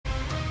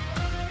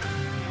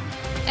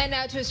And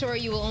now to a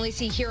story you will only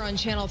see here on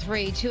Channel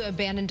 3. Two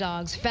abandoned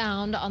dogs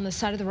found on the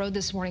side of the road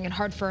this morning in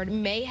Hartford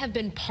may have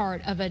been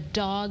part of a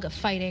dog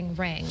fighting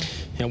ring.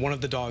 And one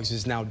of the dogs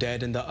is now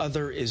dead and the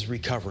other is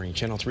recovering.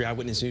 Channel 3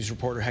 Eyewitness News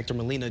reporter Hector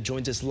Molina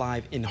joins us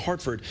live in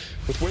Hartford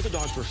with where the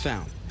dogs were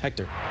found.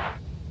 Hector.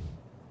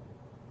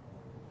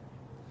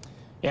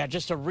 Yeah,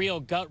 just a real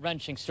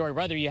gut-wrenching story,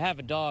 whether you have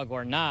a dog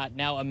or not.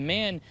 Now, a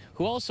man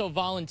who also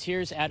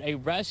volunteers at a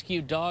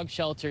rescue dog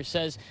shelter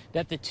says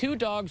that the two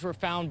dogs were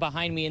found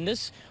behind me in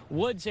this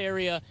woods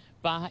area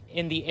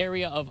in the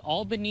area of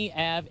Albany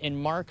Ave and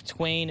Mark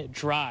Twain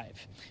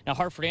Drive. Now,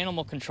 Hartford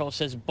Animal Control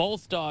says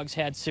both dogs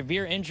had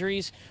severe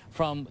injuries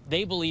from,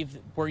 they believe,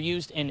 were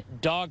used in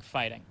dog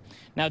fighting.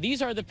 Now,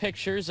 these are the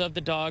pictures of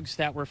the dogs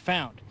that were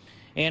found.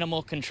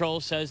 Animal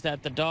Control says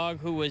that the dog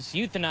who was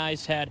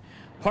euthanized had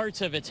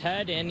parts of its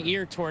head and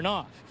ear torn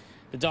off.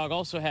 The dog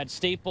also had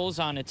staples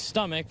on its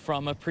stomach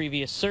from a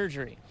previous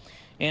surgery.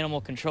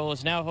 Animal Control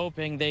is now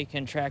hoping they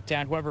can track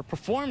down whoever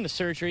performed the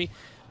surgery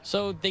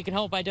so they can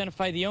help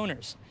identify the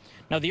owners.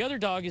 Now, the other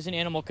dog is in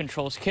Animal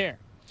Control's care.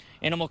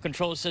 Animal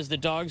Control says the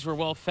dogs were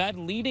well fed,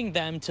 leading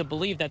them to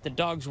believe that the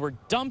dogs were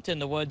dumped in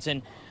the woods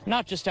and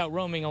not just out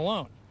roaming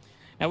alone.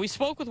 Now, we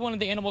spoke with one of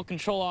the Animal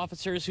Control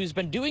officers who's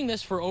been doing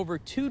this for over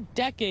 2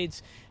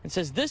 decades and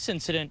says this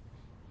incident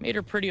made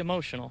her pretty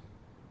emotional.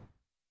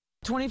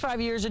 25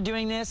 years of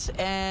doing this,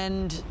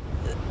 and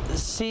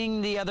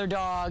seeing the other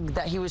dog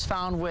that he was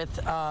found with,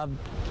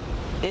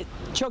 it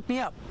choked me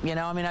up. You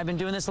know, I mean, I've been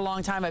doing this a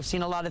long time. I've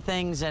seen a lot of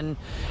things, and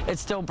it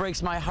still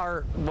breaks my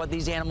heart what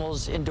these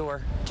animals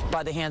endure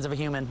by the hands of a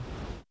human.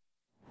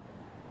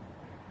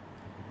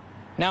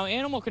 Now,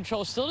 Animal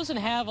Control still doesn't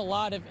have a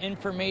lot of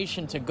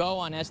information to go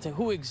on as to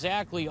who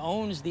exactly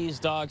owns these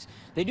dogs.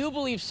 They do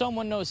believe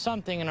someone knows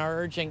something and are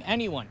urging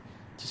anyone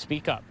to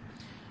speak up.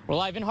 We're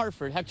live in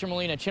Hartford. Hector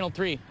Molina, Channel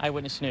 3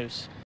 Eyewitness News.